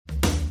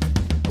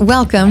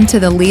Welcome to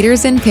the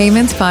Leaders in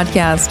Payments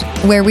podcast,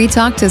 where we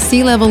talk to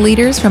C-level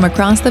leaders from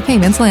across the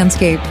payments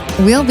landscape.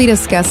 We'll be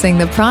discussing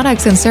the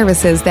products and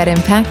services that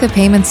impact the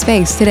payment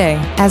space today,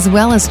 as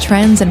well as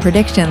trends and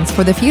predictions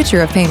for the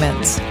future of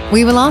payments.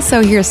 We will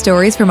also hear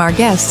stories from our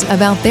guests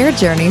about their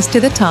journeys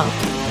to the top.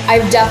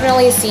 I've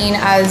definitely seen,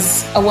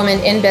 as a woman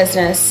in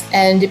business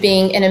and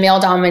being in a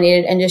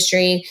male-dominated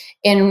industry,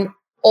 in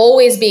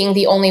always being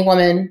the only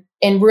woman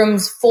in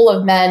rooms full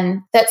of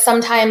men, that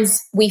sometimes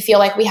we feel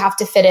like we have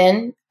to fit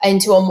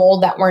into a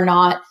mold that we're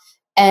not.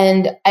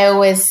 And I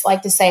always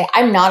like to say,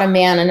 I'm not a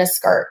man in a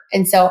skirt.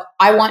 And so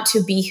I want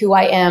to be who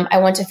I am. I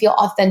want to feel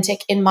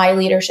authentic in my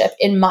leadership,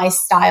 in my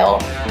style.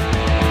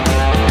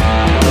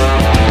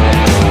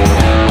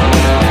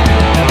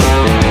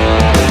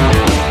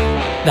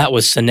 That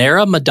was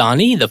Sanera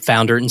Madani, the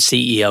founder and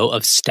CEO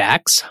of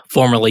Stax,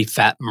 formerly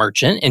Fat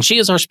Merchant, and she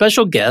is our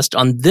special guest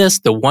on the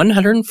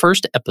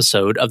 101st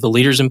episode of the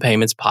Leaders in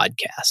Payments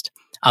podcast.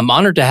 I'm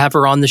honored to have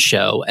her on the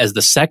show as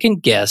the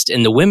second guest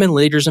in the Women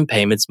Leaders in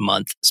Payments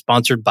Month,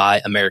 sponsored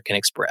by American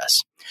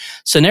Express.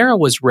 Sanera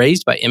was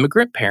raised by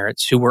immigrant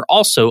parents who were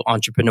also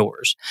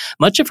entrepreneurs.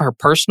 Much of her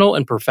personal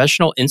and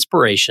professional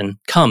inspiration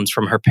comes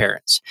from her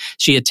parents.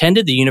 She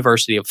attended the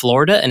University of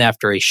Florida, and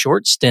after a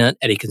short stint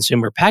at a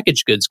consumer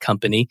packaged goods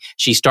company,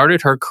 she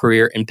started her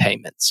career in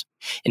payments.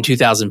 In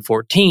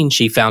 2014,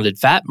 she founded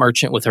Fat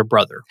Merchant with her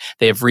brother.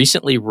 They have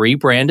recently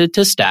rebranded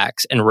to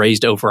Stax and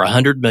raised over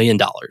 $100 million.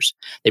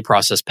 They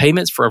process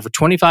payments for over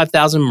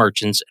 25,000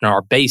 merchants and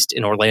are based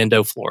in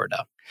Orlando,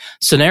 Florida.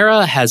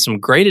 Sanera has some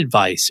great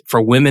advice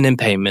for women in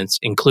payments,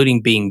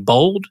 including being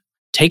bold,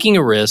 taking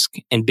a risk,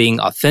 and being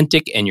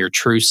authentic and your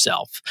true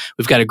self.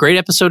 We've got a great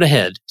episode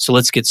ahead, so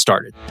let's get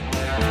started.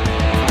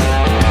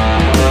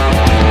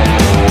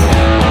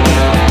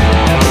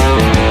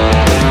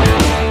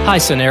 Hi,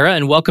 Sanera,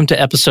 and welcome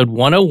to episode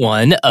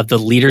 101 of the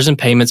Leaders in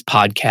Payments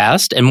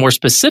podcast, and more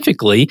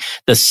specifically,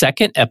 the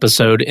second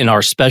episode in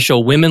our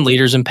special Women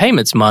Leaders in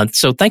Payments month.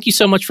 So thank you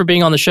so much for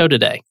being on the show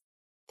today.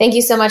 Thank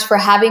you so much for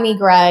having me,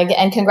 Greg,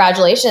 and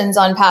congratulations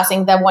on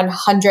passing the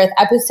 100th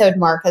episode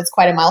mark. That's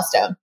quite a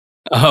milestone.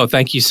 Oh,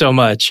 thank you so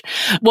much.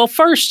 Well,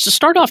 first,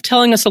 start off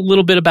telling us a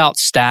little bit about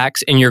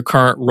Stax and your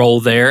current role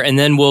there, and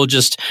then we'll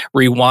just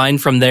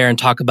rewind from there and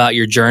talk about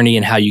your journey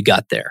and how you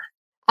got there.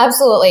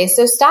 Absolutely.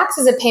 So Stax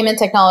is a payment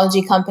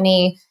technology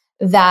company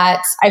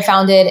that I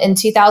founded in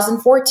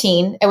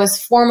 2014. It was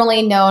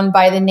formerly known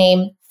by the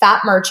name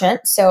Fat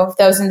Merchant. So if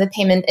those in the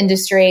payment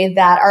industry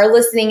that are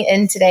listening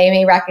in today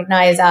may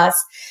recognize us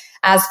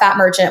as Fat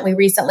Merchant, we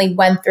recently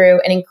went through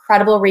an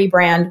incredible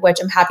rebrand, which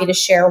I'm happy to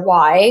share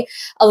why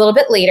a little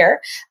bit later.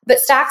 But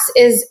Stax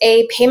is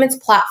a payments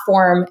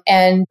platform,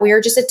 and we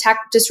are just a tech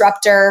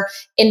disruptor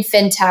in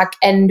fintech,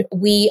 and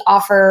we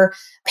offer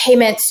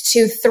payments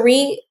to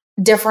three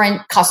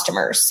different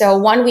customers. So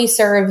one, we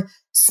serve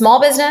small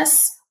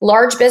business,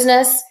 large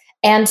business,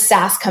 and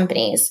SaaS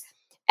companies.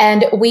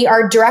 And we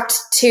are direct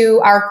to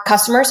our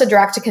customers, so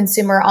direct to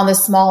consumer on the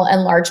small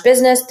and large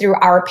business through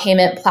our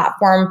payment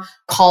platform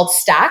called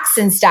Stax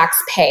and Stax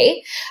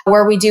Pay,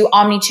 where we do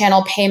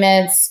omni-channel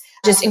payments,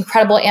 just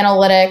incredible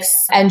analytics,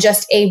 and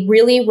just a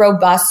really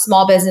robust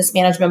small business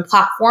management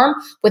platform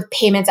with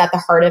payments at the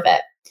heart of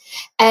it.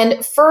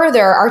 And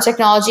further, our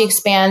technology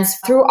expands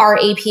through our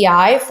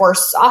API for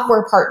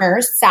software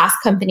partners, SaaS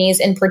companies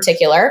in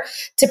particular,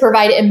 to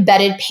provide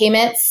embedded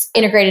payments,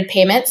 integrated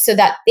payments, so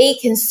that they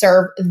can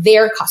serve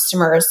their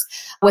customers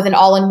with an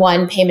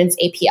all-in-one payments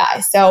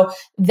API. So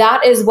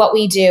that is what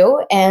we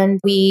do.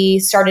 And we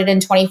started in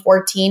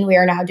 2014. We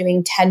are now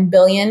doing $10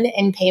 billion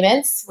in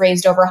payments,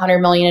 raised over $100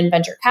 million in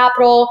venture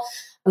capital.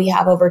 We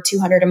have over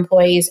 200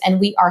 employees, and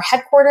we are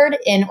headquartered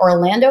in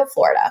Orlando,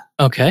 Florida.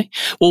 Okay.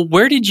 Well,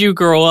 where did you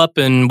grow up,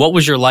 and what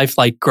was your life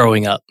like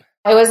growing up?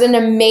 It was an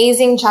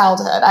amazing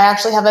childhood. I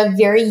actually have a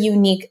very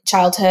unique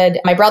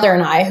childhood. My brother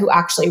and I, who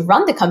actually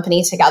run the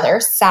company together,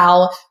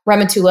 Sal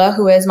Rematula,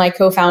 who is my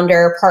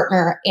co-founder,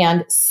 partner,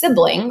 and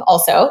sibling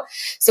also.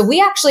 So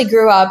we actually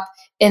grew up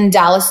in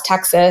Dallas,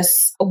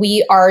 Texas.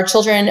 We are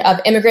children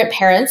of immigrant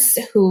parents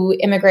who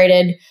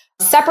immigrated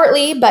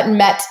separately, but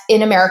met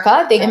in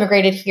America. They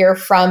immigrated here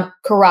from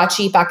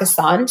Karachi,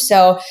 Pakistan.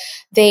 So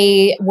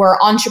they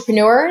were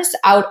entrepreneurs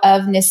out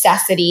of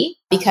necessity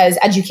because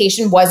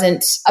education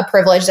wasn't a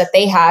privilege that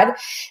they had.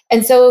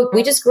 And so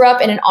we just grew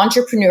up in an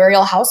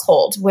entrepreneurial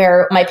household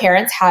where my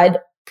parents had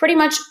pretty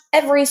much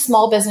every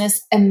small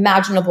business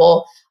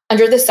imaginable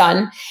under the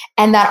sun,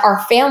 and that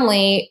our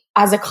family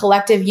as a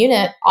collective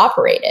unit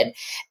operated.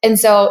 And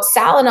so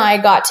Sal and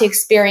I got to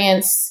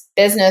experience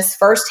business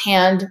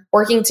firsthand,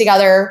 working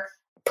together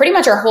pretty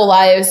much our whole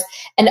lives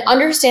and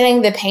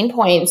understanding the pain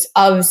points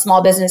of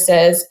small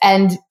businesses.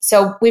 And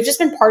so we've just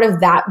been part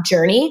of that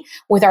journey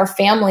with our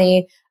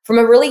family from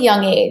a really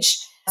young age.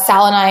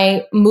 Sal and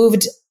I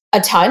moved a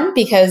ton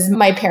because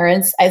my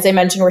parents, as I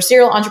mentioned, were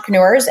serial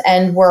entrepreneurs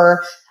and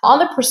were on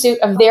the pursuit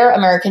of their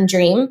American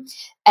dream.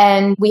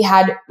 And we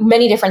had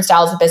many different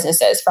styles of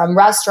businesses, from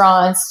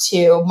restaurants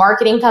to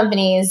marketing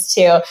companies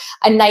to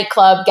a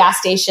nightclub, gas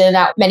station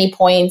at many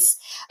points.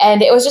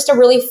 And it was just a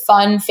really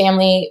fun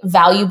family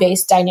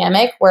value-based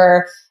dynamic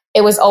where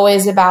it was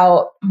always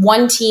about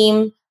one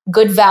team,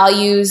 good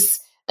values.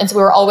 And so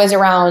we were always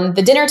around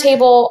the dinner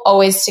table,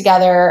 always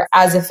together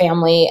as a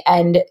family,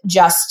 and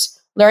just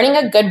learning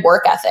a good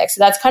work ethic. So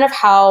that's kind of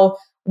how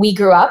we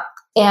grew up.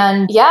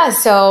 And yeah,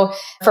 so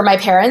for my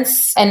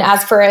parents, and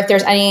as for if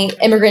there's any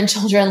immigrant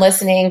children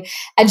listening,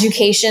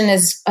 education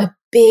is a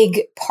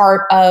big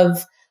part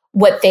of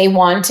what they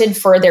wanted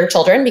for their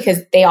children because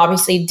they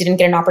obviously didn't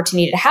get an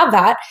opportunity to have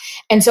that.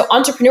 And so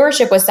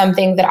entrepreneurship was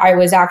something that I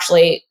was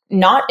actually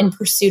not in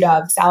pursuit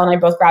of. Sal and I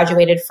both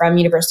graduated from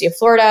University of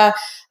Florida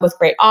with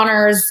great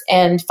honors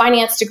and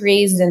finance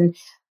degrees and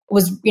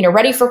was,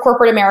 ready for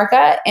corporate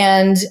America.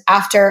 And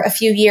after a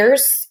few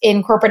years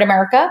in corporate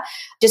America,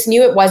 just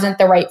knew it wasn't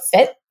the right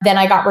fit. Then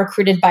I got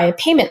recruited by a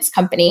payments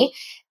company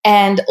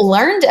and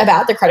learned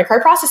about the credit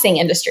card processing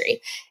industry.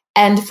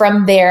 And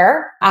from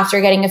there, after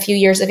getting a few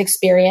years of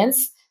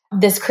experience,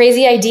 this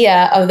crazy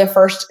idea of the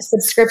first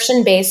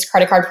subscription-based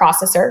credit card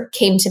processor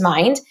came to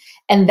mind.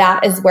 And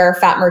that is where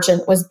Fat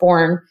Merchant was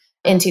born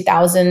in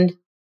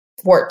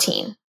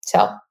 2014.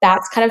 So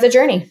that's kind of the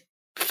journey.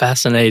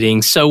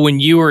 Fascinating. So when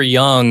you were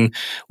young,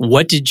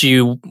 what did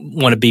you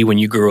want to be when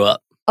you grew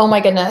up? Oh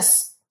my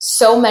goodness.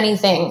 So many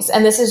things.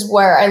 And this is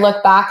where I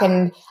look back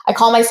and I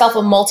call myself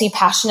a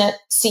multi-passionate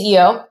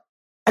CEO.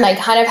 And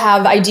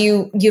I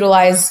do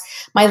utilize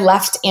my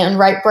left and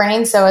right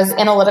brain. So as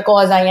analytical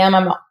as I am,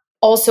 I'm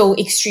also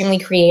extremely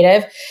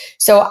creative.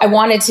 So I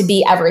wanted to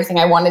be everything.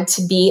 I wanted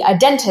to be a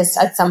dentist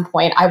at some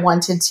point. I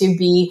wanted to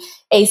be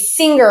a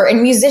singer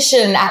and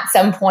musician at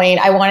some point.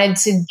 I wanted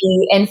to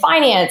be in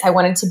finance. I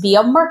wanted to be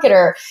a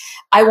marketer.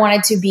 I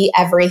wanted to be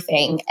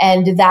everything.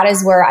 And that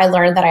is where I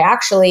learned that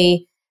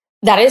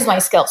that is my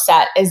skill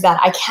set, is that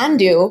I can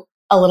do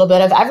a little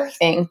bit of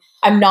everything.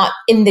 I'm not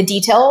in the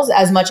details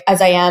as much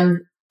as I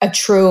am a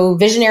true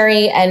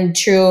visionary and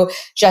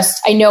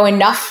I know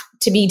enough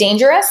to be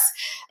dangerous.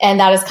 And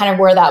that is kind of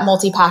where that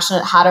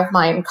multi-passionate hat of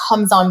mine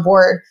comes on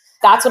board.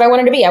 That's what I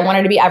wanted to be. I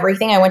wanted to be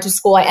everything. I went to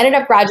school. I ended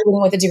up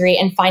graduating with a degree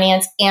in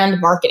finance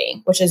and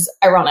marketing, which is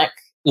ironic.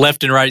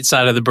 Left and right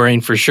side of the brain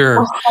for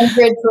sure.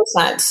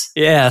 100%.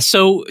 Yeah.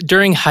 So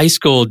during high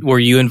school, were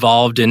you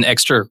involved in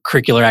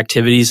extracurricular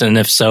activities? And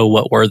if so,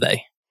 what were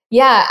they?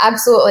 Yeah,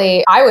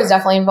 absolutely. I was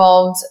definitely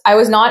involved. I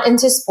was not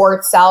into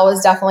sports. Sal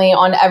was definitely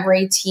on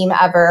every team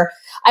ever.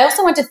 I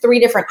also went to 3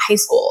 different high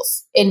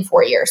schools in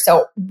 4 years.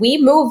 So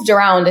we moved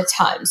around a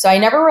ton. So I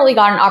never really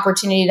got an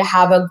opportunity to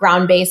have a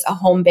ground base, a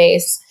home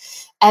base.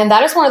 And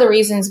that is one of the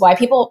reasons why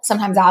people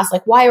sometimes ask,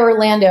 why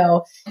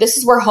Orlando? This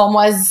is where home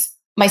was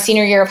my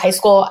senior year of high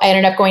school. I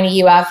ended up going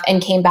to UF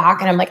and came back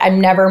and I'm like,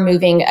 I'm never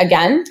moving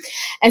again.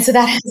 And so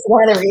that is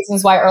one of the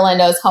reasons why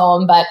Orlando is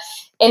home. But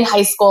in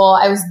high school,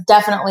 I was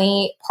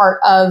definitely part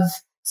of,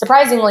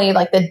 surprisingly,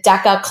 the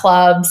DECA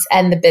clubs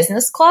and the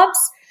business clubs.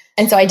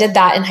 And so I did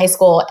that in high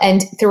school,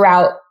 and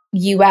throughout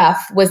UF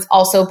was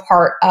also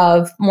part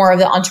of more of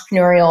the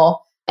entrepreneurial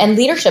and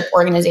leadership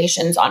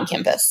organizations on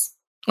campus.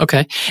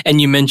 Okay.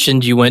 And you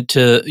mentioned you went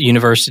to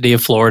University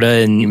of Florida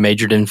and you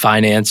majored in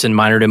finance and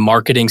minored in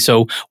marketing.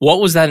 So what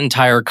was that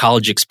entire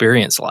college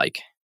experience like?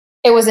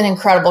 It was an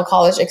incredible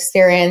college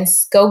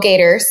experience. Go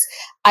Gators.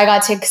 I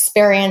got to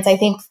experience, I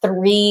think,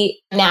 3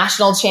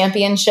 national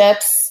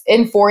championships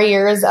in 4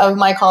 years of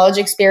my college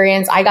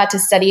experience. I got to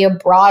study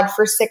abroad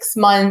for 6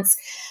 months.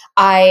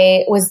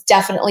 I was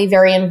definitely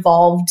very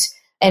involved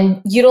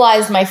and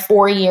utilized my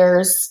 4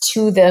 years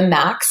to the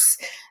max.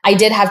 I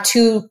did have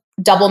 2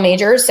 double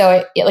majors.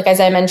 So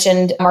as I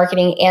mentioned,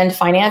 marketing and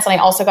finance. And I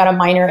also got a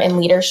minor in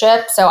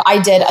leadership. So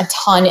I did a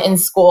ton in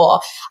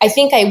school. I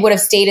think I would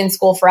have stayed in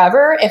school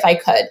forever if I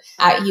could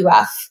at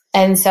UF.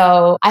 And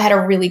so I had a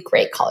really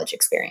great college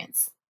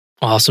experience.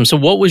 Awesome. So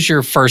what was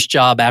your first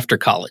job after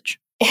college?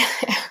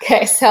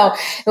 Okay, so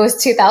it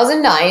was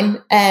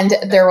 2009 and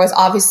there was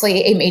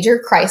obviously a major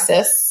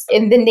crisis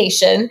in the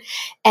nation.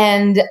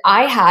 And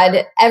I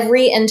had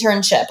every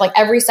internship,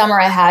 every summer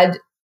I had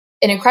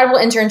an incredible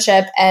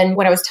internship. And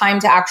when it was time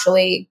to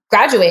actually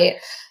graduate,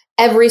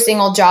 every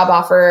single job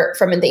offer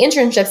from the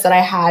internships that I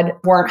had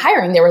weren't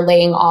hiring. They were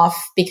laying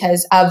off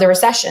because of the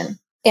recession.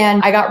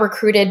 And I got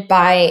recruited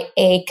by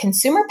a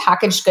consumer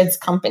packaged goods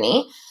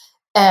company.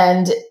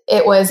 And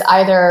it was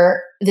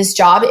either this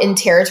job in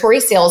territory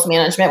sales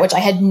management, which I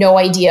had no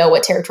idea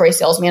what territory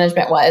sales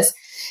management was,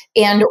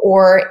 and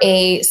or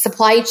a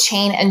supply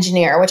chain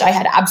engineer, which I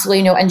had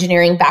absolutely no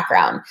engineering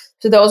background.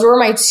 So those were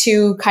my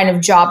 2 kind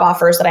of job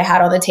offers that I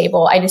had on the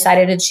table. I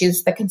decided to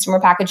choose the consumer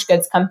packaged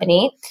goods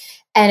company.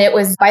 And it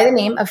was by the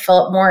name of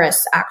Philip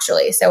Morris,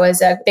 actually. So it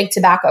was a big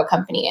tobacco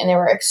company. And they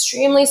were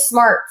extremely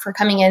smart for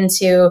coming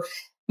into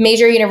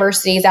major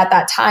universities at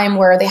that time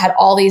where they had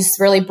all these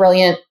really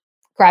brilliant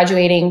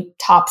graduating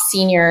top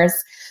seniors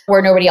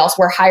where nobody else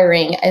were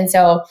hiring. And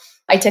so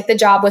I took the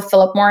job with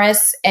Philip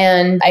Morris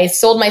and I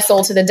sold my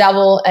soul to the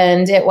devil.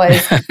 And it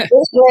was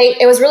really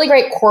great. It was really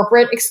great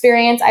corporate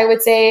experience, I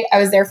would say. I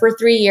was there for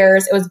 3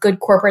 years. It was good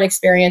corporate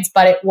experience,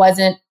 but it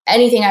wasn't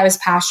anything I was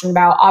passionate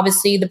about.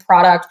 Obviously, the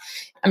product,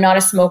 I'm not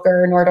a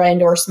smoker, nor do I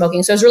endorse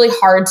smoking. So it was really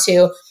hard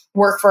to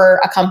work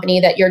for a company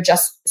that you're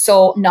just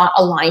so not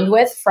aligned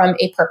with from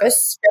a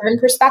purpose-driven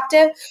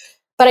perspective.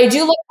 But I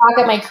do look back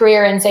at my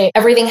career and say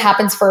everything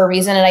happens for a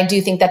reason. And I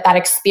do think that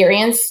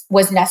experience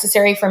was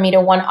necessary for me to,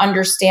 one,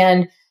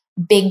 understand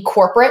big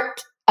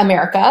corporate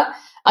America,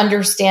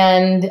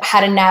 understand how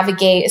to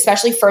navigate,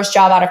 especially first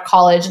job out of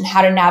college, and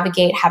how to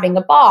navigate having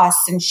a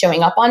boss and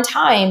showing up on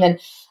time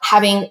and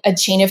having a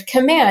chain of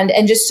command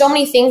and just so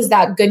many things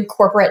that good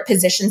corporate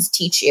positions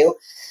teach you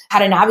how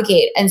to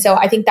navigate. And so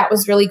I think that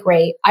was really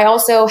great. I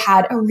also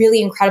had a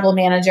really incredible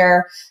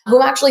manager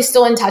who I'm actually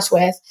still in touch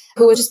with,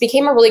 who just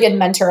became a really good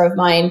mentor of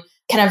mine,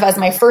 kind of as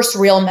my first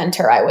real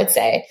mentor, I would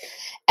say.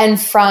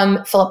 And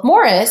from Philip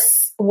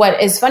Morris,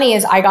 what is funny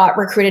is I got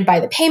recruited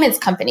by the payments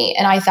company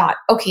and I thought,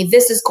 okay,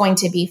 this is going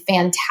to be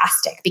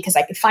fantastic because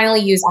I could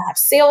finally I have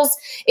sales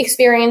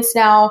experience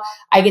now.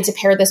 I get to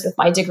pair this with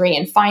my degree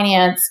in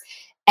finance.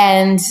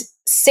 And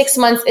 6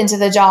 months into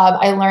the job,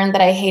 I learned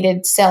that I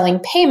hated selling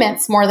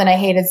payments more than I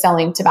hated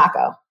selling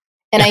tobacco.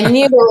 And I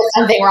knew there was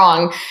something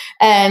wrong.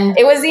 And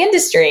it was the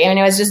industry. I mean,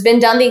 it was just been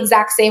done the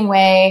exact same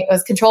way. It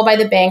was controlled by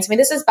the banks. I mean,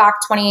 this is back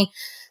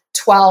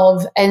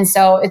 2012. And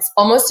so it's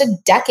almost a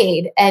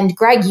decade. And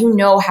Greg, you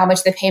know how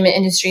much the payment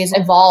industry has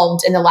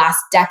evolved in the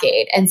last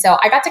decade. And so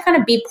I got to kind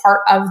of be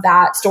part of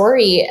that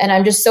story. And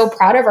I'm just so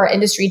proud of our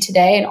industry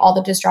today and all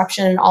the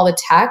disruption and all the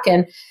tech.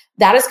 And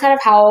that is kind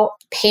of how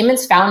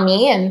payments found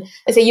me. And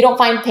I say, you don't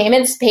find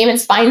payments,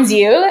 payments finds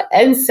you.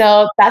 And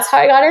so that's how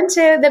I got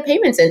into the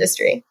payments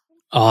industry.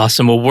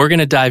 Awesome. Well, we're going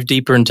to dive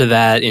deeper into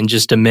that in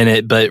just a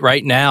minute. But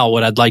right now,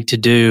 what I'd like to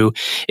do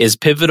is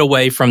pivot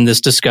away from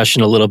this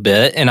discussion a little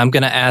bit. And I'm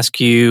going to ask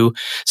you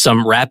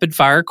some rapid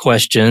fire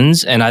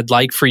questions. And I'd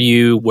like for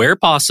you, where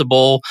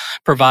possible,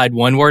 provide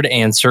one-word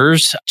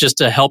answers just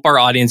to help our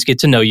audience get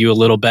to know you a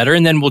little better.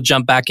 And then we'll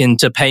jump back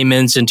into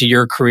payments, into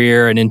your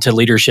career, and into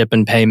leadership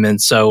and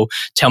payments. So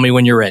tell me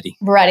when you're ready.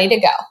 Ready to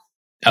go.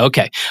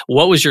 Okay.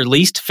 What was your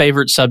least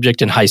favorite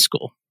subject in high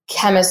school?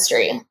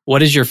 Chemistry.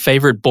 What is your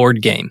favorite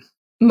board game?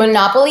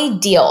 Monopoly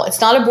Deal. It's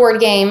not a board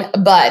game,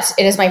 but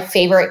it is my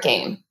favorite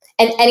game.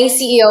 And any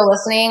CEO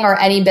listening or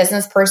any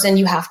business person,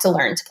 you have to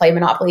learn to play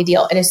Monopoly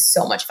Deal. It is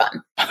so much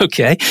fun.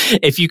 Okay.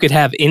 If you could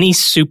have any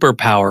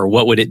superpower,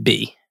 what would it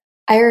be?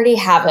 I already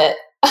have it.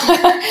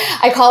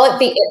 I call it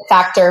the it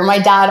factor. My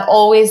dad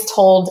always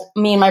told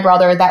me and my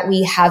brother that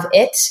we have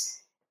it.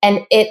 And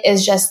it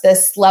is just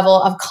this level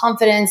of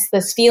confidence,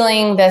 this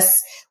feeling, this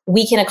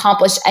we can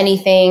accomplish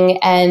anything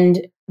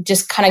and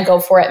just kind of go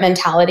for it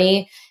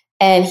mentality.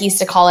 And he used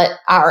to call it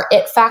our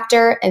it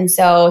factor. And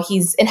so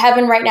he's in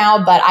heaven right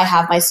now, but I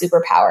have my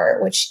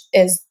superpower, which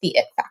is the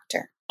it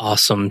factor.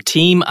 Awesome.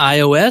 Team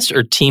iOS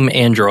or Team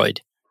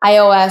Android?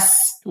 iOS.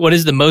 What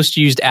is the most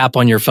used app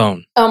on your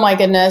phone? Oh my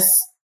goodness.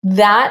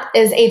 That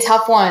is a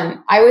tough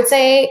one. I would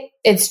say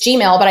it's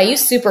Gmail, but I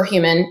use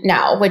Superhuman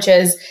now, which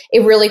is a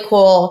really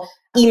cool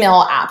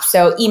email app.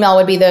 So email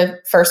would be the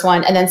first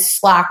one. And then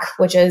Slack,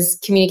 which is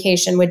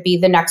communication, would be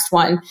the next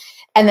one.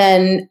 And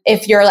then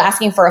if you're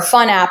asking for a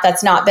fun app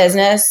that's not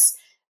business,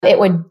 it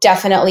would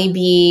definitely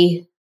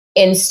be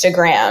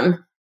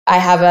Instagram. I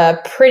have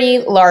a pretty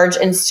large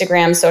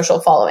Instagram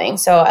social following.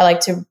 So I like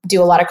to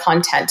do a lot of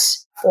content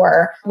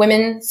for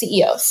women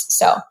CEOs.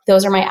 So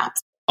those are my apps.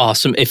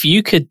 Awesome. If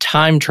you could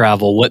time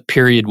travel, what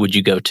period would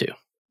you go to?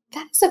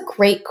 That is a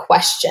great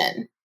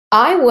question.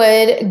 I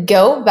would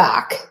go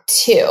back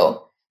to,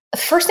 the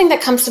first thing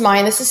that comes to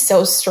mind, this is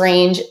so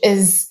strange,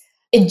 is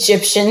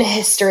Egyptian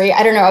history.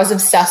 I don't know. I was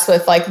obsessed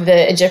with like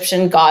the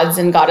Egyptian gods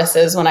and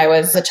goddesses when I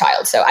was a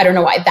child. So I don't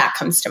know why that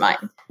comes to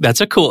mind. That's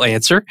a cool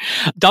answer.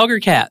 Dog or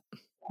cat?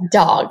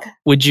 Dog.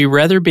 Would you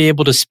rather be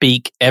able to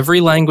speak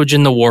every language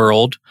in the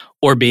world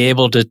or be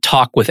able to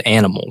talk with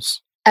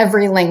animals?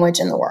 Every language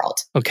in the world.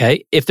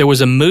 Okay. If there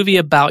was a movie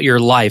about your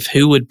life,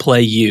 who would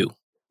play you?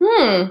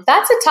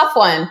 That's a tough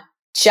one.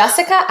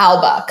 Jessica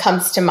Alba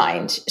comes to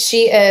mind.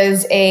 She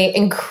is an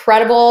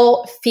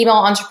incredible female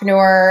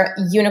entrepreneur,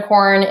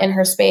 unicorn in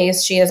her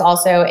space. She is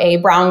also a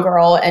brown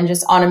girl and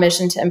just on a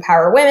mission to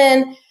empower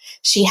women.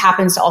 She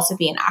happens to also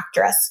be an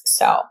actress.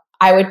 So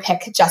I would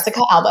pick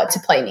Jessica Alba to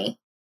play me.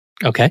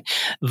 Okay.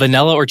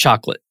 Vanilla or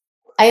chocolate?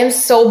 I am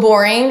so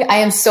boring.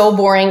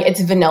 It's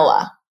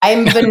vanilla. I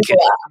am vanilla. Okay.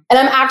 And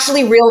I'm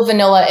actually real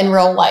vanilla in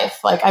real life.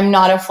 Like I'm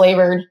not a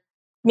flavored,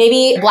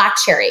 maybe black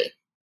cherry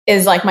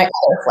is like my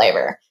other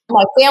flavor.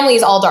 My family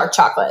is all dark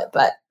chocolate,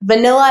 but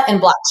vanilla and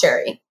black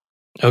cherry.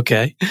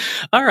 Okay.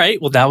 All right.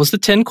 Well, that was the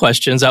 10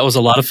 questions. That was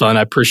a lot of fun.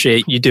 I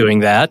appreciate you doing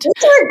that.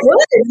 Those were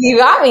good. You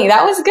got me.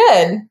 That was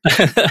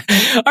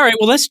good. All right.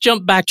 Well, let's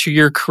jump back to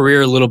your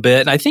career a little bit.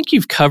 And I think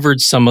you've covered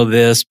some of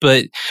this,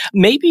 but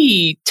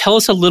maybe tell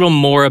us a little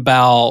more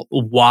about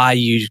why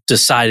you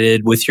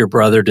decided with your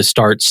brother to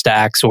start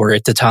Stacks, or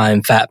at the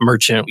time, Fat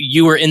Merchant.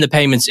 You were in the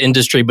payments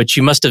industry, but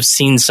you must have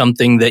seen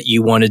something that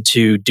you wanted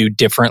to do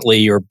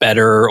differently or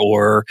better,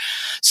 or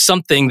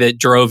something that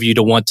drove you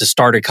to want to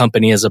start a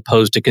company as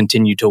opposed to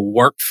continue to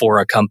work for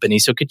a company.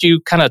 So could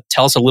you kind of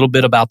tell us a little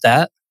bit about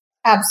that?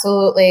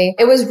 Absolutely.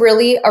 It was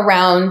really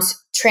around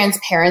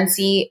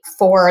transparency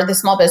for the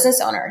small business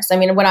owners. I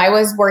mean, when I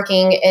was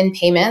working in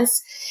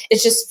payments,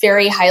 it's just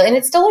very highly, and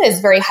it still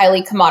is very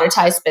highly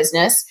commoditized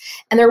business.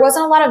 And there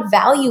wasn't a lot of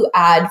value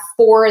add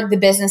for the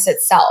business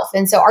itself.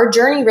 And so our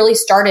journey really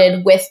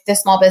started with the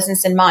small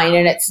business in mind.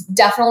 And it's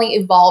definitely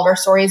evolved. Our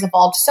story has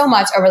evolved so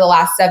much over the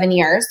last 7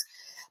 years.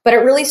 But it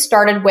really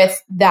started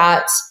with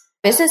that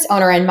business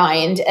owner in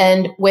mind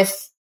and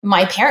with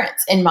my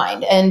parents in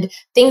mind and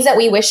things that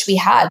we wish we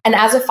had. And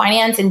as a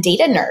finance and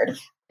data nerd,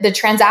 the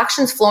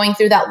transactions flowing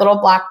through that little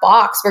black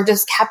box were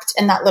just kept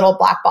in that little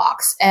black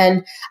box.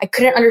 And I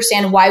couldn't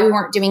understand why we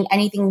weren't doing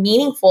anything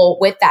meaningful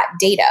with that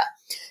data.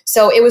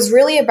 So it was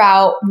really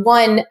about,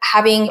 one,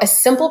 having a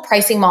simple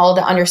pricing model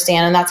to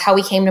understand. And that's how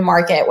we came to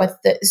market with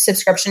the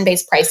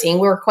subscription-based pricing.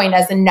 We were coined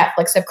as the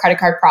Netflix of credit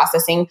card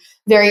processing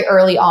very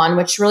early on,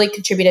 which really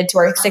contributed to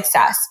our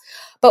success.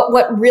 But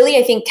what really,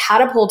 I think,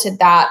 catapulted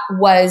that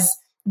was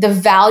the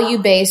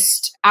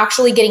value-based,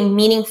 actually getting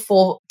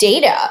meaningful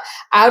data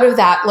out of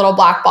that little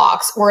black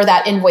box or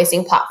that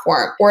invoicing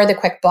platform or the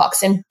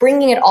QuickBooks, and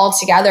bringing it all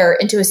together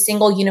into a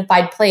single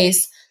unified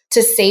place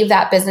to save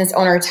that business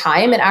owner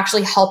time and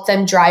actually help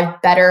them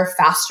drive better,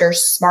 faster,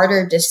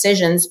 smarter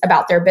decisions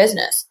about their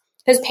business.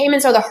 Because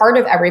payments are the heart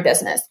of every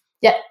business.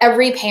 Yet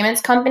every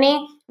payments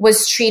company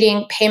was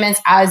treating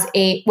payments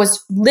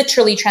was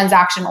literally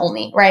transaction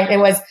only, right? It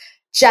was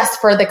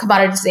just for the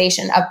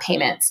commoditization of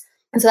payments.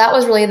 And so that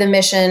was really the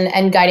mission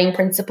and guiding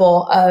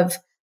principle of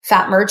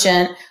Fat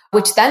Merchant,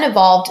 which then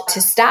evolved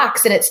to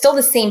Stacks. And it's still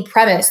the same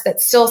premise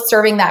that's still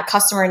serving that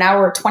customer. Now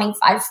we're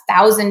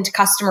 25,000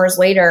 customers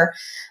later.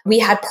 We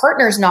had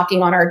partners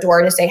knocking on our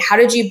door to say, how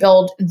did you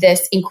build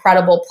this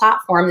incredible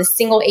platform, this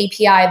single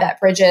API that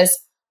bridges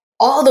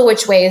all the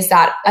which ways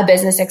that a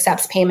business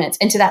accepts payments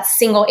into that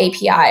single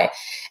API?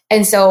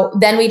 And so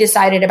then we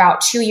decided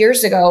about 2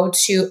 years ago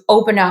to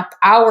open up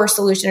our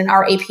solution and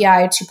our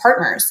API to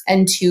partners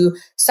and to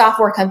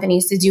software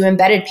companies to do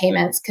embedded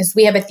payments, because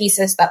we have a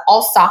thesis that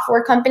all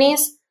software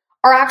companies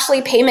are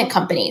actually payment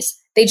companies.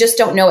 They just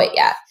don't know it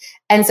yet.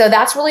 And so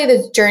that's really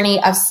the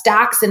journey of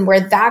Stacks. And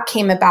where that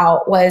came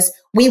about was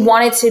we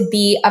wanted to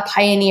be a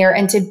pioneer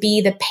and to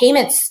be the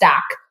payment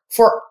stack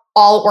for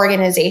all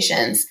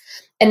organizations.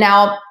 And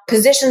now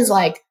positions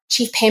like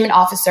Chief Payment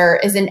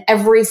Officer is in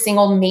every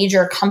single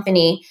major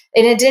company.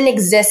 And it didn't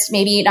exist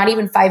maybe not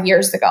even 5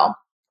 years ago.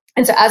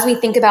 And so as we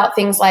think about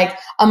things like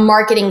a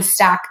marketing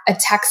stack, a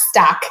tech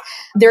stack,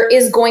 there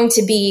is going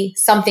to be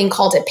something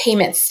called a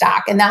payment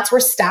stack. And that's where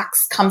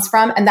Stacks comes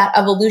from. And that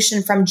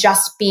evolution from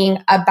just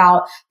being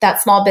about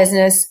that small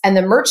business and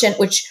the merchant,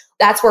 which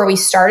that's where we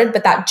started.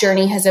 But that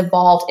journey has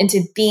evolved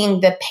into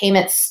being the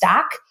payment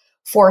stack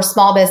for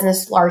small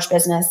business, large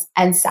business,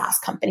 and SaaS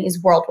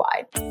companies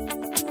worldwide.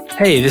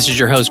 Hey, this is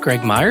your host,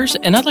 Greg Myers,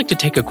 and I'd like to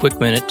take a quick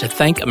minute to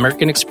thank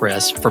American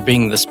Express for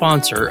being the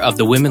sponsor of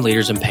the Women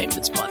Leaders in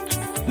Payments Month.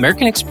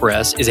 American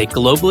Express is a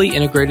globally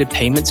integrated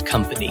payments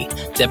company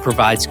that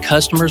provides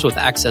customers with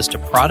access to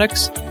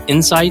products,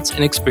 insights,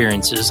 and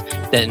experiences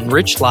that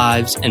enrich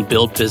lives and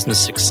build business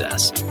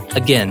success.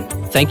 Again,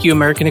 thank you,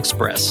 American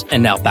Express.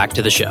 And now back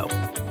to the show.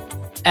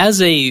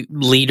 As a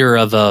leader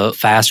of a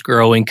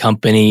fast-growing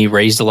company,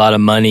 raised a lot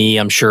of money,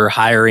 I'm sure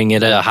hiring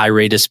at a high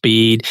rate of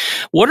speed,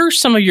 what are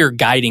some of your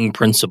guiding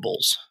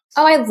principles?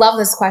 Oh, I love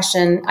this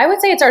question. I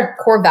would say it's our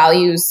core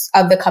values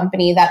of the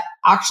company that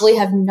actually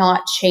have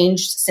not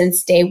changed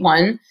since day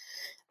one.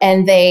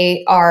 And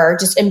they are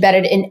just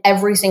embedded in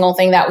every single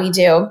thing that we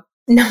do.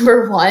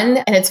 Number one,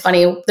 and it's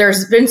funny,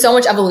 there's been so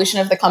much evolution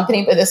of the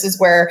company, but this is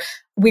where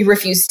we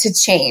refuse to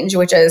change,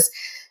 which is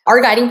our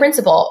guiding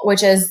principle,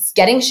 which is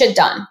getting shit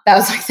done. That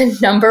was like the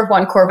number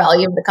one core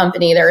value of the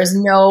company. There is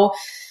no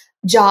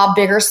job,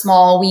 big or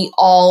small. We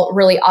all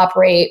really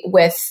operate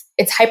with,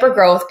 it's hyper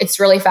growth.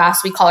 It's really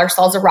fast. We call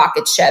ourselves a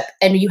rocket ship,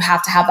 and you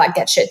have to have that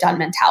get shit done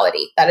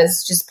mentality. That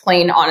is just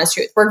plain honest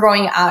truth. We're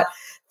growing at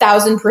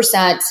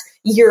 1,000%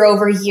 year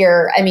over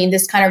year. I mean,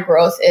 this kind of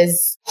growth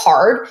is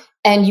hard.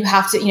 And you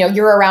have to,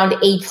 you're around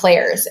 8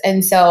 players.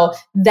 And so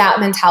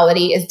that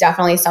mentality is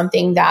definitely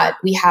something that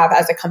we have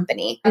as a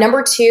company.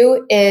 Number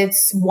 2,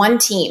 it's one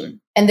team.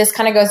 And this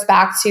kind of goes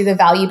back to the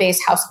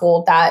value-based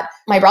household that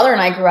my brother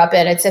and I grew up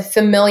in. It's a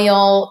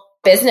familial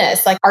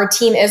business. Like our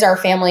team is our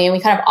family, and we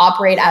kind of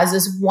operate as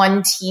this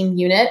one team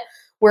unit.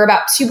 We're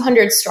about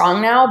 200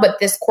 strong now, but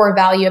this core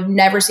value, I've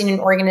never seen an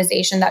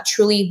organization that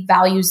truly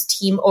values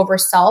team over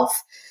self.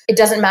 It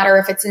doesn't matter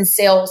if it's in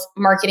sales,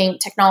 marketing,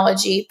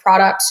 technology,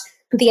 product.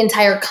 the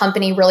entire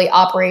company really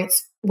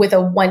operates with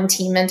a one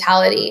team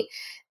mentality.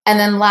 And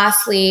then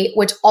lastly,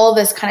 which all of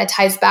this kind of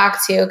ties back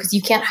to, because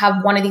you can't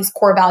have one of these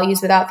core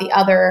values without the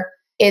other,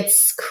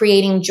 it's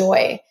creating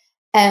joy.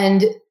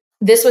 And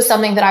this was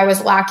something that I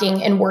was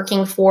lacking in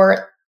working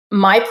for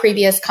my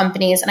previous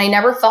companies. And I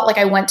never felt like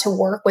I went to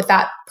work with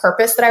that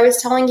purpose that I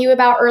was telling you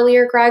about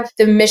earlier, Greg,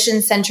 the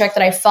mission centric,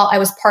 that I felt I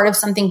was part of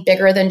something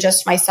bigger than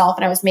just myself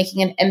and I was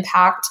making an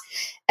impact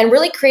and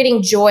really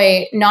creating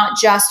joy, not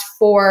just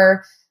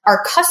for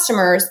our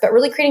customers, but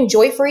really creating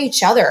joy for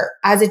each other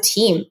as a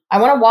team. I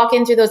want to walk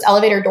in through those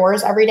elevator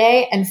doors every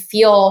day and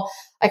feel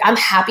like I'm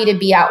happy to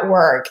be at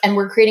work, and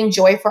we're creating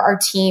joy for our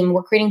team.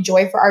 We're creating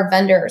joy for our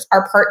vendors,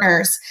 our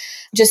partners,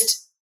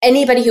 just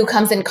anybody who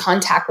comes in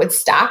contact with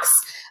Stax,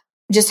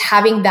 just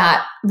having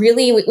that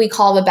really we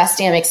call the best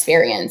damn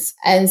experience.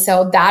 And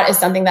so that is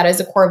something that is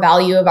a core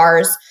value of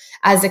ours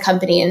as a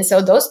company. And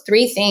so those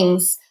three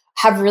things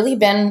have really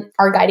been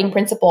our guiding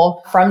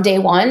principle from day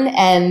one.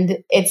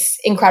 And it's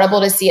incredible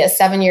to see us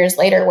 7 years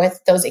later with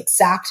those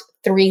exact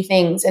three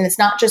things. And it's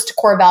not just a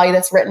core value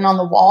that's written on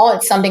the wall.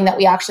 It's something that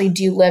we actually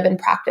do live and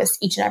practice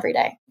each and every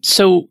day.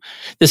 So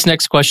this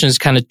next question is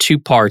kind of two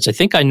parts. I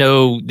think I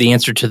know the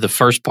answer to the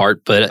first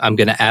part, but I'm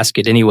going to ask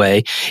it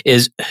anyway,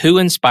 is who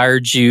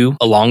inspired you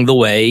along the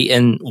way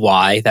and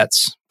why?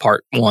 That's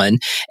part one.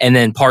 And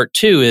then part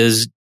two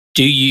is,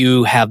 do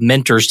you have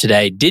mentors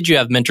today? Did you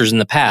have mentors in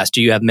the past?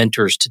 Do you have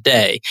mentors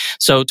today?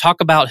 So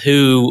talk about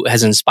who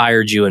has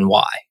inspired you and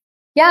why.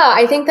 Yeah,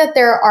 I think that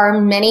there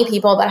are many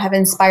people that have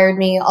inspired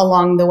me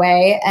along the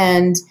way.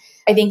 And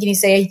I think if you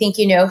say, I think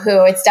you know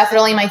who, it's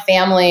definitely my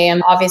family.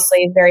 I'm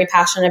obviously very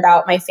passionate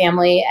about my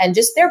family, and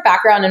just their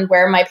background and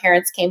where my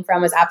parents came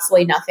from was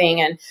absolutely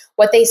nothing, and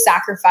what they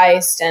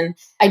sacrificed. And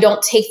I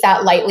don't take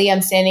that lightly.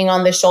 I'm standing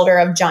on the shoulder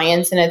of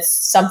giants, and it's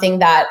something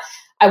that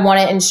I want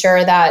to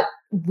ensure that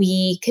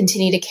we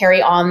continue to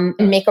carry on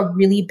and make a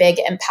really big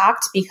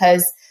impact,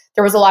 because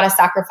there was a lot of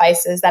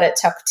sacrifices that it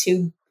took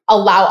to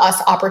allow us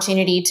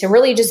opportunity to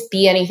really just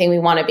be anything we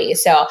want to be.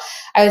 So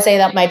I would say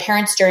that my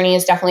parents' journey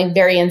is definitely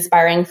very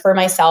inspiring for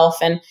myself.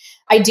 And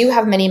I do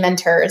have many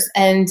mentors,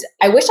 and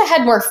I wish I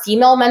had more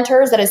female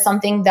mentors. That is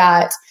something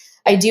that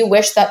I do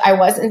wish that I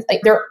wasn't.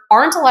 Like, there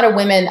aren't a lot of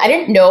women. I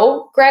didn't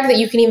know, Greg, that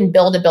you can even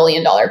build $1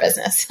 billion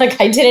business. Like,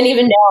 I didn't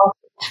even know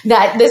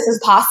that this is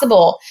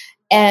possible.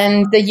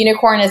 And the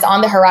unicorn is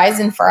on the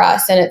horizon for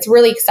us, and it's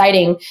really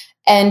exciting.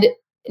 And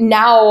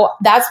now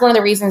that's one of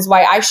the reasons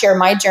why I share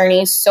my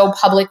journey so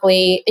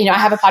publicly. You know, I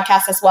have a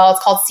podcast as well.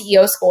 It's called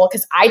CEO School,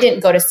 because I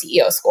didn't go to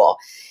CEO school.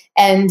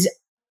 And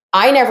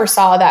I never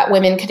saw that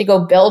women could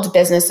go build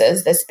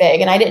businesses this big.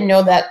 And I didn't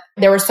know that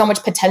there was so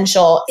much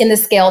potential in the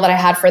scale that I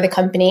had for the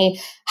company,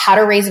 how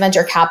to raise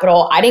venture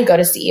capital. I didn't go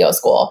to CEO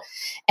school.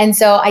 And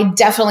so I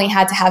definitely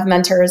had to have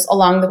mentors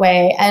along the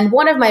way. And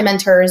one of my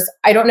mentors,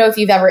 I don't know if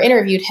you've ever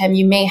interviewed him,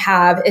 you may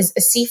have, is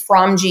Asif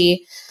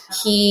Ramji.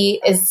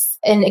 He is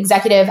an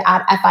executive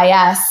at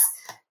FIS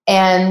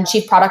and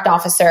chief product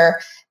officer.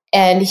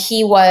 And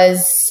he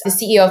was the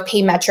CEO of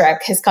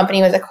Paymetric. His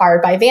company was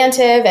acquired by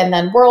Vantiv and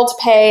then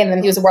WorldPay. And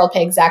then he was a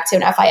WorldPay exec to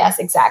an FIS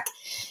exec.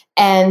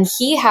 And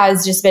he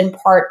has just been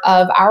part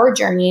of our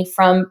journey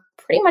from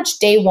pretty much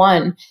day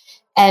one.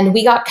 And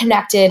we got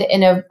connected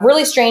in a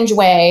really strange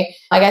way.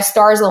 I guess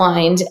stars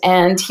aligned.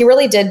 And he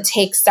really did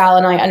take Sal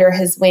and I under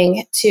his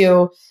wing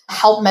to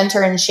help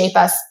mentor and shape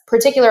us,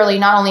 particularly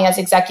not only as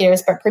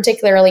executives, but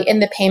particularly in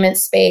the payment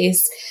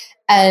space,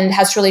 and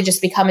has truly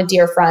just become a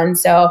dear friend.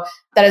 So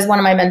that is one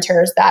of my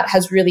mentors that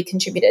has really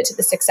contributed to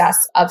the success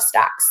of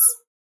Stax.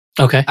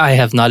 Okay. I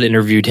have not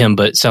interviewed him,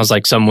 but it sounds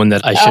like someone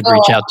that I should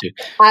reach out to.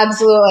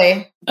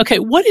 Absolutely. Okay.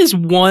 What is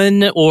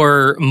one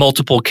or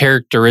multiple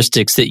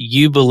characteristics that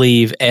you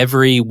believe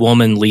every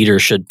woman leader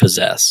should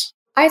possess?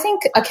 I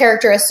think a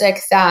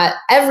characteristic that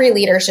every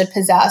leader should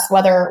possess,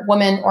 whether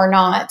woman or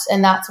not,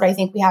 and that's what I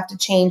think we have to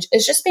change,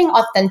 is just being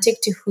authentic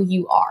to who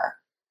you are.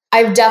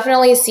 I've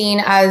definitely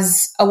seen,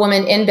 as a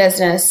woman in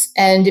business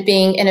and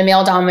being in a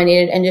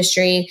male-dominated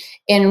industry,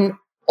 in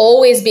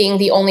always being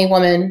the only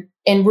woman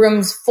in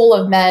rooms full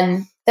of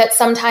men, that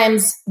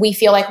sometimes we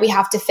feel like we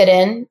have to fit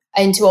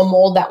into a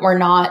mold that we're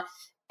not.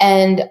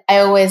 And I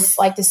always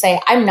like to say,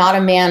 I'm not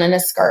a man in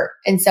a skirt.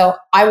 And so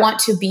I want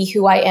to be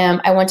who I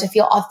am. I want to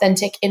feel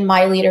authentic in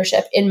my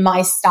leadership, in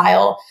my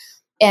style,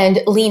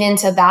 and lean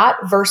into that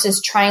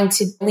versus trying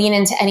to lean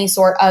into any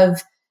sort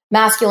of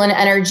masculine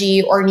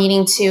energy or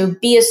needing to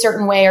be a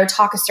certain way or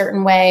talk a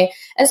certain way.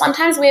 And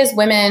sometimes we as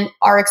women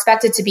are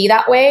expected to be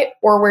that way,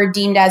 or we're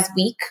deemed as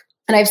weak.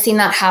 And I've seen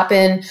that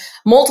happen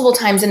multiple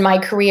times in my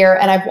career.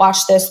 And I've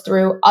watched this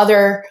through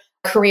other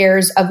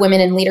careers of women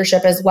in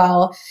leadership as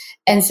well.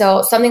 And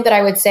so something that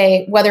I would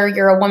say, whether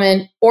you're a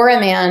woman or a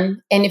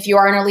man, and if you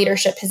are in a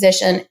leadership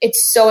position,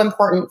 it's so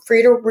important for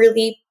you to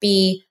really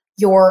be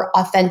your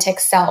authentic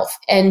self.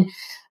 And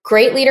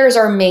great leaders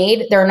are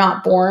made, they're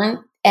not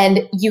born.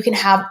 And you can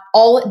have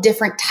all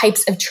different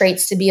types of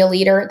traits to be a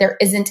leader. There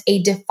isn't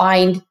a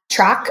defined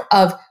track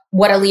of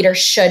what a leader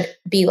should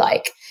be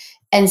like.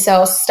 And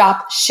so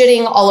stop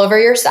shitting all over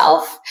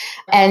yourself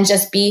and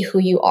just be who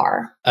you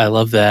are. I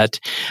love that.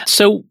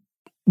 So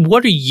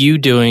what are you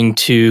doing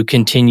to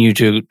continue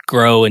to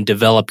grow and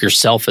develop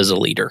yourself as a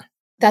leader?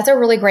 That's a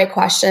really great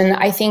question.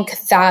 I think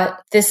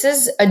that this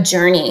is a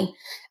journey.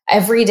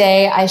 Every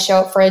day I show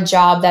up for a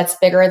job that's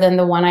bigger than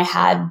the one I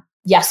had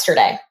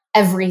yesterday,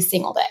 every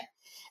single day.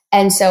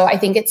 And so I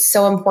think it's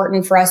so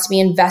important for us to be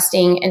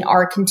investing in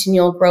our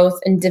continual growth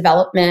and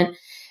development.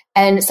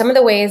 And some of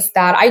the ways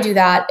that I do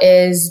that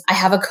is I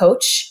have a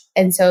coach.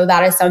 And so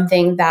that is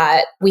something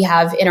that we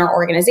have in our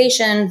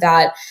organization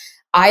that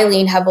I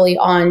lean heavily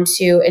on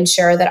to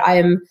ensure that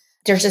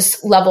there's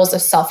just levels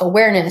of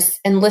self-awareness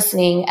and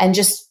listening and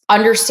just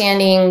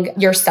understanding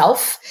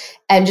yourself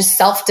and just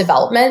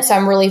self-development. So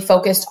I'm really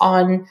focused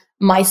on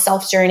my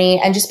self journey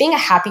and just being a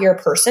happier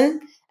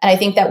person. And I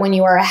think that when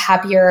you are a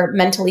happier,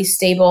 mentally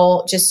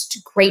stable,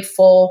 just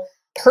grateful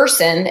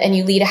person and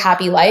you lead a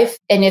happy life,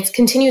 and it's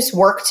continuous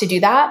work to do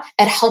that,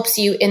 it helps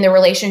you in the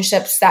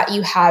relationships that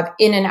you have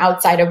in and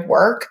outside of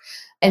work.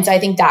 And so I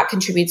think that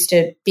contributes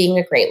to being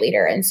a great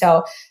leader. And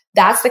so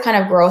that's the kind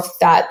of growth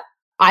that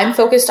I'm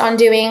focused on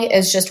doing,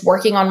 is just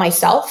working on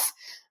myself,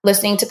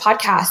 listening to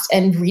podcasts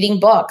and reading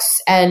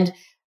books and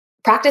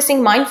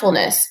practicing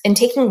mindfulness and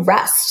taking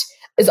rest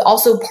is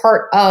also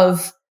part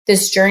of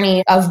this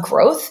journey of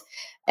growth.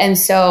 And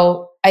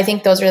so I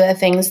think those are the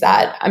things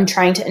that I'm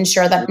trying to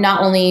ensure that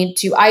not only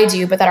do I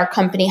do, but that our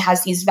company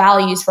has these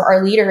values for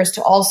our leaders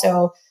to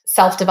also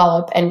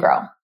self-develop and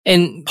grow.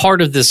 And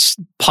part of this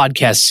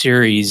podcast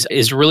series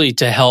is really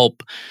to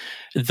help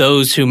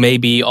those who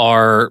maybe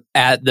are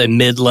at the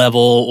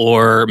mid-level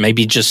or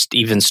maybe just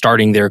even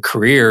starting their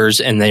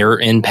careers and they're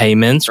in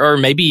payments or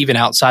maybe even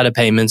outside of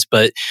payments,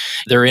 but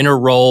they're in a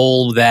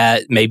role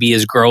that maybe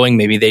is growing.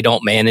 Maybe they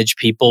don't manage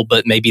people,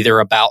 but maybe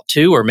they're about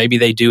to, or maybe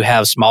they do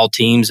have small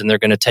teams and they're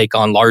going to take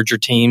on larger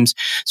teams.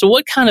 So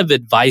what kind of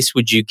advice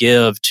would you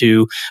give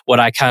to what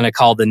I kind of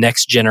call the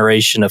next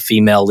generation of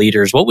female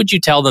leaders? What would you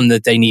tell them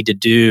that they need to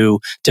do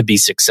to be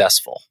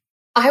successful?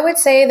 I would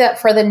say that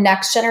for the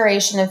next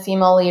generation of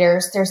female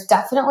leaders, there's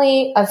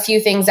definitely a few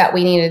things that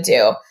we need to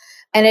do.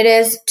 And it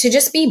is to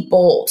just be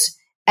bold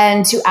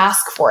and to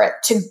ask for it,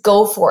 to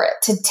go for it,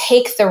 to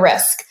take the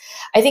risk.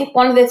 I think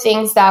one of the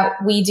things that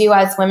we do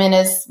as women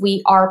is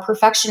we are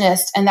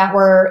perfectionists and that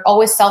we're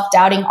always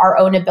self-doubting our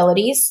own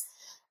abilities.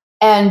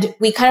 And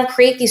we kind of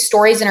create these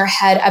stories in our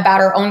head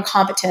about our own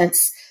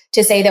competence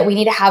to say that we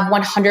need to have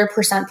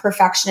 100%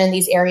 perfection in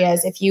these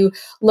areas. If you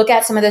look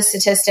at some of the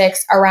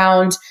statistics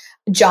around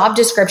job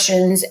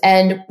descriptions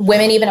and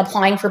women even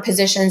applying for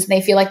positions, and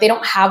they feel like they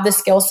don't have the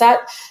skill set,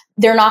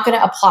 they're not going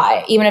to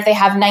apply, even if they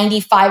have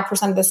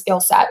 95% of the skill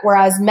set,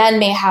 whereas men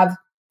may have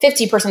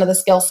 50% of the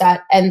skill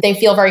set and they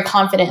feel very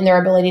confident in their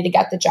ability to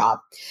get the job.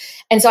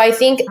 And so I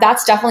think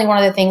that's definitely one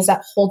of the things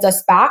that holds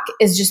us back,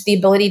 is just the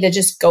ability to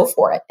just go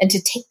for it and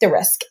to take the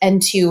risk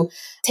and to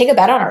take a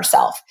bet on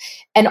ourselves.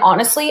 And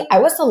honestly, I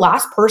was the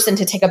last person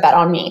to take a bet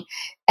on me.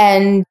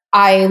 And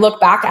I look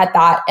back at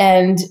that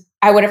and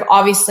I would have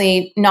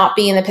obviously not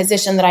be in the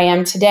position that I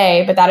am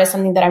today, but that is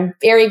something that I'm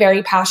very,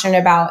 very passionate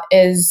about,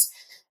 is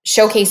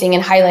showcasing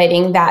and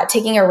highlighting that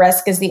taking a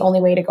risk is the only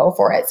way to go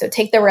for it. So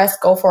take the risk,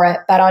 go for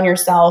it, bet on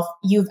yourself.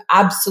 You've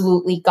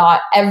absolutely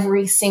got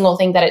every single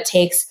thing that it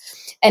takes.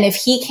 And if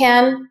he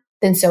can,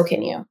 then so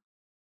can you.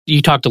 You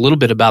talked a little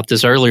bit about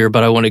this earlier,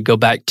 but I want to go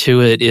back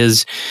to it,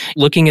 is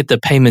looking at the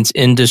payments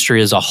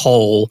industry as a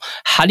whole.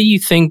 How do you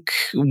think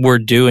we're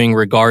doing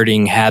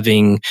regarding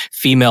having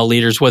female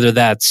leaders, whether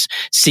that's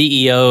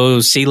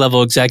CEOs,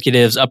 C-level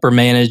executives, upper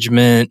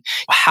management?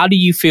 How do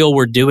you feel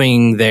we're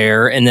doing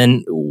there? And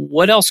then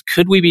what else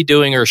could we be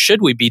doing or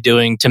should we be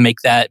doing to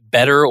make that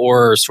better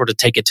or sort of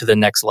take it to the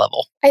next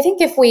level? I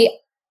think if we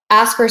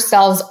ask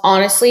ourselves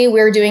honestly,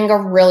 we're doing a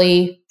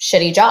really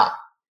shitty job.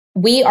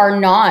 We are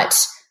not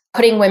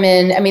putting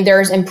women, I mean,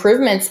 there's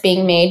improvements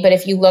being made, but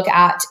if you look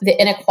at the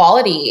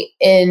inequality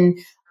in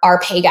our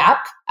pay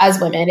gap as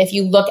women, if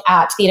you look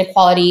at the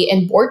inequality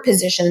in board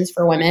positions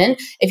for women,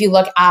 if you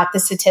look at the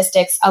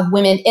statistics of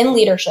women in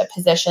leadership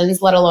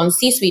positions, let alone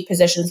C-suite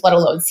positions, let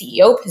alone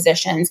CEO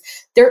positions,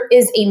 there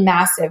is a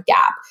massive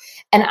gap.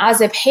 And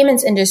as a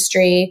payments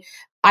industry,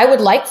 I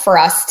would like for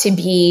us to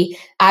be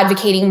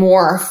advocating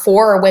more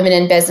for women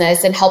in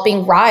business and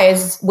helping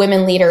rise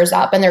women leaders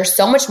up. And there's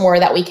so much more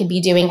that we could be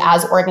doing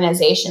as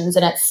organizations.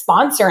 And it's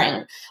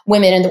sponsoring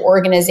women in the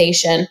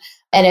organization,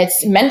 and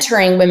it's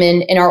mentoring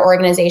women in our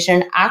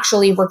organization,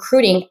 actually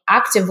recruiting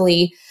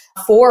actively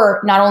for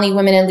not only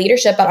women in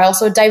leadership, but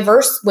also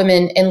diverse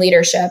women in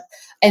leadership.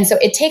 And so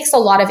it takes a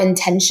lot of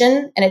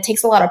intention and it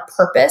takes a lot of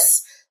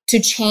purpose to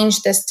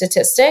change this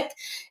statistic.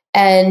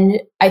 And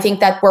I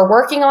think that we're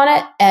working on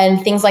it,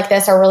 and things like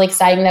this are really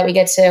exciting that we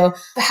get to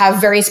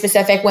have very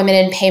specific women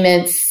in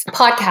payments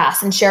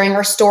podcasts and sharing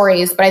our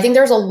stories. But I think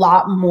there's a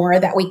lot more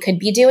that we could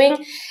be doing,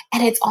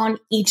 and it's on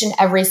each and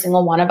every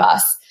single one of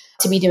us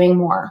to be doing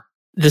more.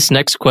 This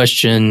next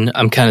question,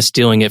 I'm kind of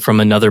stealing it from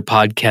another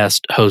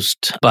podcast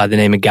host by the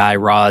name of Guy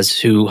Raz,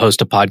 who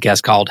hosts a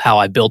podcast called How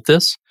I Built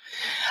This.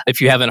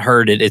 If you haven't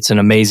heard it, it's an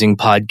amazing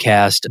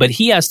podcast. But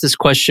he asked this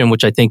question,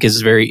 which I think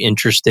is very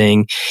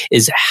interesting,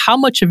 is how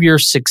much of your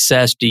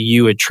success do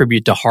you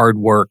attribute to hard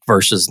work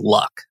versus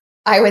luck?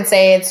 I would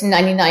say it's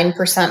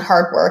 99%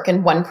 hard work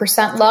and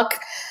 1% luck.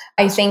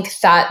 I think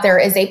that there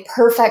is a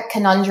perfect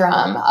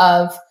conundrum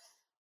of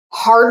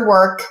hard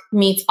work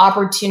meets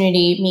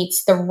opportunity,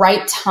 meets the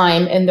right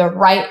time in the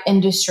right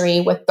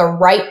industry with the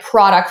right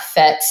product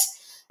fit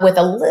with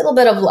a little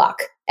bit of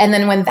luck. And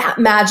then when that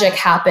magic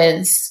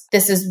happens,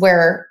 this is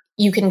where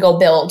you can go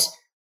build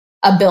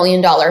 $1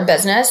 billion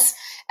business.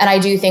 And I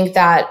do think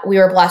that we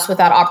were blessed with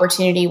that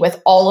opportunity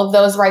with all of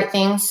those right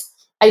things.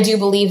 I do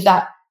believe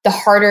that the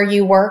harder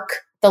you work,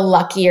 the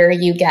luckier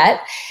you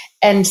get.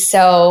 And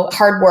so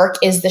hard work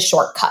is the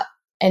shortcut.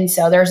 And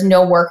so there's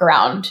no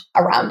workaround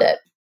around it.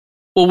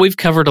 Well, we've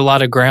covered a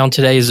lot of ground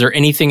today. Is there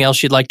anything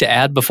else you'd like to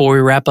add before we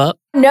wrap up?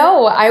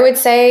 No, I would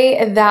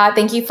say that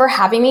thank you for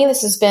having me.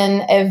 This has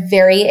been a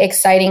very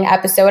exciting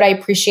episode. I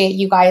appreciate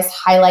you guys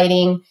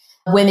highlighting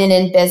women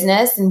in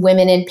business and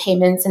women in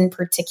payments in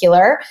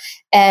particular.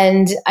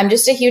 And I'm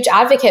just a huge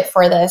advocate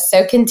for this.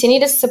 So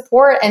continue to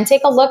support and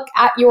take a look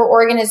at your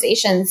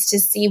organizations to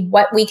see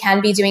what we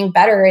can be doing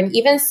better, and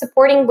even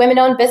supporting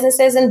women-owned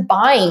businesses and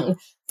buying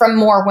from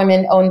more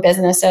women-owned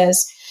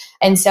businesses.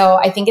 And so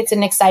I think it's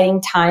an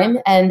exciting time,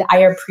 and I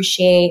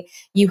appreciate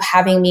you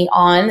having me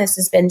on. This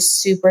has been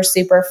super,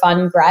 super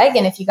fun, Greg.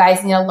 And if you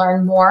guys need to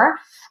learn more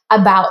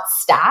about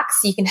Stax,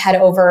 you can head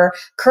over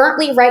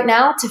currently right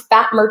now to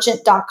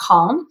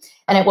fatmerchant.com,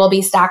 and it will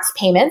be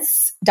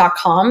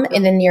staxpayments.com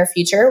in the near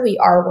future.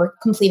 We're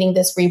completing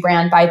this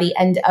rebrand by the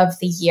end of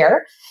the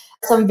year.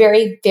 So I'm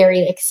very,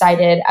 very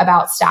excited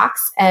about Stax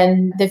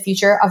and the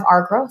future of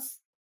our growth.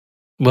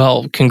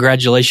 Well,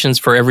 congratulations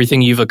for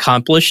everything you've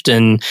accomplished,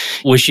 and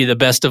wish you the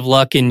best of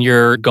luck in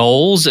your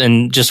goals,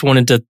 and just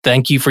wanted to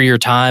thank you for your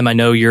time. I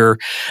know you're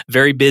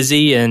very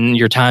busy and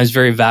your time is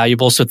very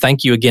valuable. So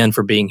thank you again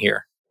for being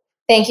here.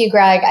 Thank you,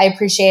 Greg. I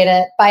appreciate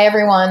it. Bye,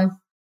 everyone.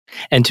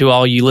 And to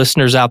all you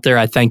listeners out there,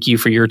 I thank you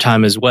for your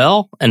time as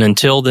well. And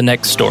until the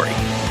next story.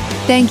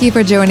 Thank you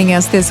for joining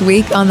us this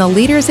week on the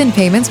Leaders in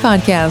Payments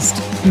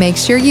podcast. Make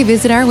sure you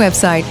visit our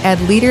website at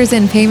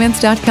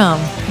leadersinpayments.com,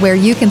 where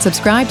you can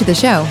subscribe to the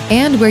show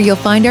and where you'll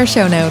find our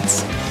show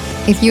notes.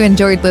 If you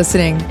enjoyed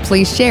listening,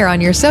 please share on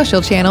your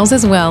social channels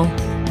as well.